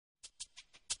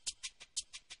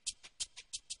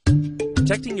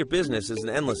Protecting your business is an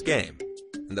endless game,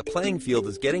 and the playing field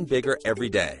is getting bigger every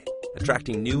day,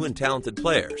 attracting new and talented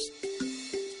players.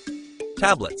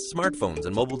 Tablets, smartphones,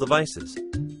 and mobile devices,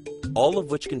 all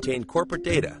of which contain corporate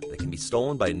data that can be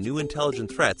stolen by new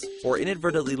intelligent threats or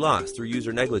inadvertently lost through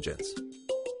user negligence.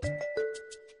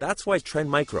 That's why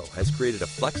Trendmicro has created a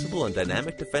flexible and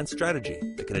dynamic defense strategy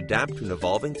that can adapt to an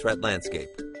evolving threat landscape.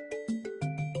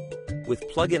 With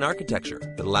plug-in architecture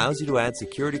that allows you to add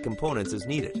security components as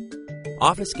needed,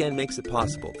 OfficeScan makes it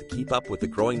possible to keep up with the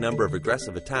growing number of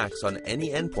aggressive attacks on any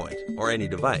endpoint or any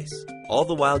device, all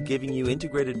the while giving you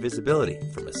integrated visibility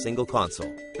from a single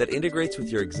console that integrates with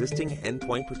your existing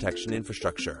endpoint protection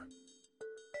infrastructure.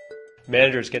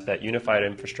 Managers get that unified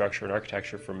infrastructure and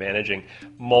architecture for managing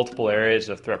multiple areas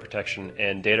of threat protection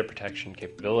and data protection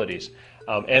capabilities.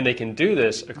 And they can do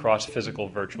this across physical,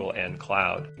 virtual, and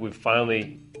cloud. We've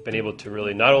finally been able to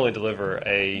really not only deliver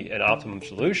an optimum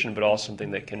solution, but also something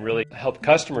that can really help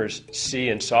customers see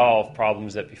and solve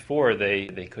problems that before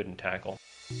they couldn't tackle.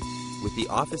 With the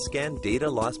OfficeScan Data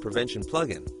Loss Prevention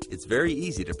plugin, it's very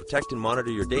easy to protect and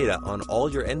monitor your data on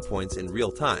all your endpoints in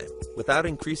real time without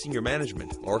increasing your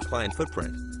management or client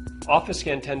footprint.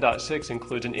 OfficeScan 10.6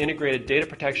 includes an integrated data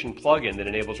protection plugin that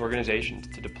enables organizations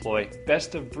to deploy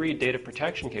best-of-breed data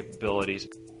protection capabilities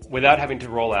without having to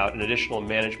roll out an additional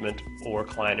management or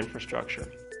client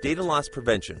infrastructure. Data Loss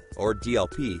Prevention, or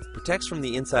DLP, protects from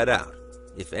the inside out.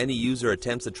 If any user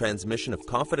attempts the transmission of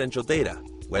confidential data,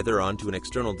 whether onto an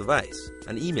external device,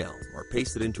 an email, or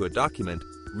pasted into a document,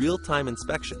 real-time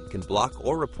inspection can block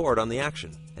or report on the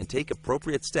action and take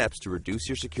appropriate steps to reduce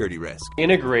your security risk.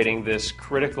 Integrating this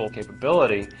critical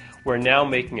capability, we're now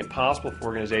making it possible for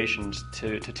organizations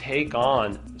to take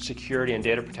on security and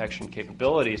data protection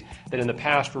capabilities that in the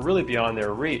past were really beyond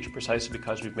their reach, precisely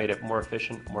because we've made it more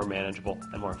efficient, more manageable,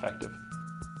 and more effective.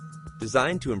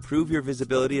 Designed to improve your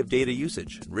visibility of data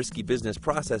usage and risky business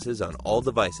processes on all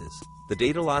devices, the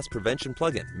Data Loss Prevention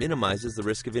plugin minimizes the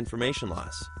risk of information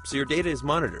loss, so your data is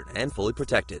monitored and fully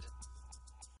protected.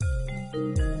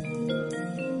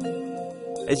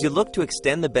 As you look to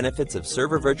extend the benefits of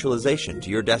server virtualization to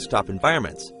your desktop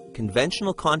environments,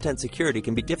 conventional content security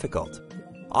can be difficult.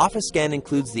 OfficeScan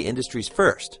includes the industry's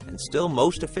first, and still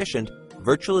most efficient,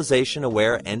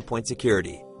 virtualization-aware endpoint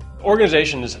security.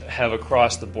 Organizations have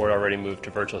across the board already moved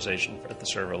to virtualization at the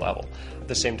server level. At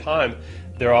the same time,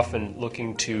 they're often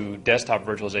looking to desktop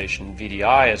virtualization,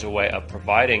 VDI, as a way of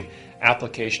providing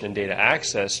application and data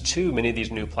access to many of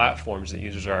these new platforms that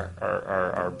users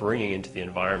are bringing into the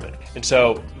environment. And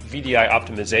so VDI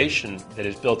optimization that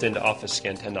is built into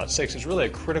OfficeScan 10.6 is really a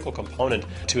critical component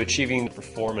to achieving the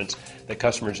performance that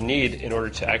customers need in order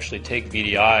to actually take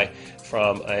VDI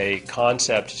from a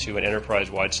concept to an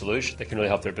enterprise-wide solution that can really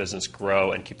help their business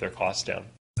grow and keep their costs down.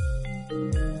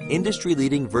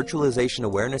 Industry-leading virtualization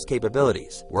awareness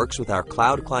capabilities works with our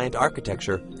cloud client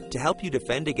architecture to help you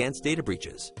defend against data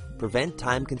breaches, prevent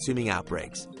time-consuming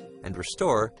outbreaks, and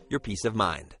restore your peace of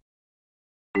mind.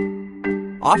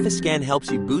 OfficeScan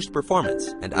helps you boost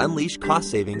performance and unleash cost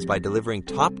savings by delivering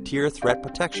top-tier threat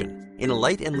protection in a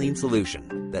light and lean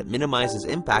solution that minimizes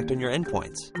impact on your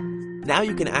endpoints. Now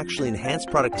you can actually enhance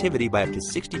productivity by up to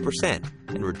 60%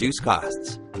 and reduce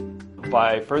costs.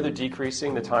 By further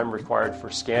decreasing the time required for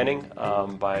scanning,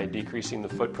 by decreasing the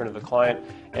footprint of the client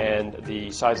and the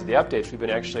size of the updates, we've been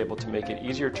actually able to make it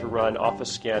easier to run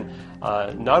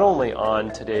OfficeScan not only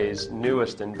on today's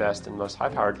newest and best and most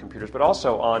high-powered computers, but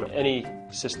also on any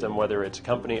system, whether it's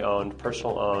company-owned,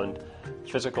 personal-owned,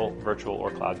 physical, virtual,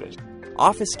 or cloud-based.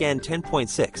 OfficeScan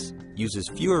 10.6 uses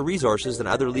fewer resources than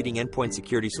other leading endpoint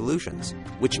security solutions,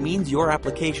 which means your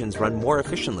applications run more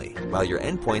efficiently while your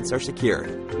endpoints are secured.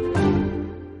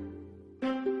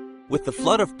 With the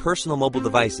flood of personal mobile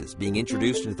devices being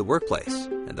introduced into the workplace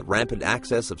and the rampant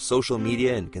access of social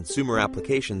media and consumer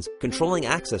applications controlling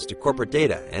access to corporate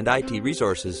data and IT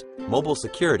resources, mobile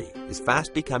security is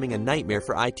fast becoming a nightmare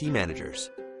for IT managers.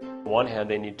 On one hand,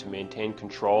 they need to maintain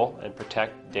control and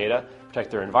protect data, protect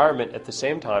their environment. At the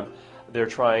same time, they're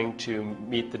trying to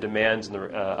meet the demands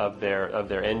of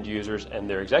their end users and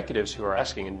their executives who are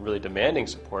asking and really demanding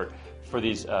support for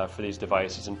these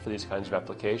devices and for these kinds of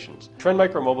applications.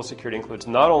 Trendmicro Mobile Security includes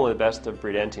not only the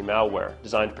best-of-breed anti-malware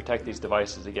designed to protect these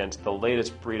devices against the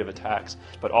latest breed of attacks,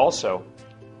 but also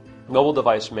mobile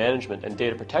device management and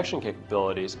data protection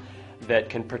capabilities that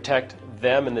can protect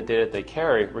them and the data they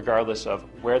carry regardless of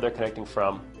where they're connecting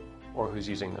from or who's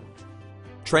using them.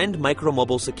 Trendmicro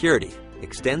Mobile Security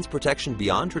extends protection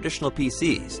beyond traditional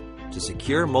PCs to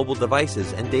secure mobile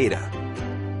devices and data.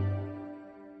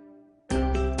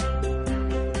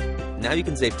 Now you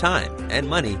can save time and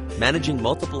money managing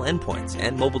multiple endpoints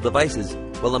and mobile devices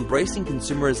while embracing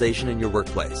consumerization in your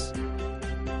workplace.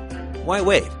 Why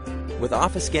wait? With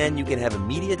OfficeScan, you can have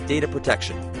immediate data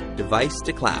protection, device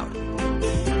to cloud.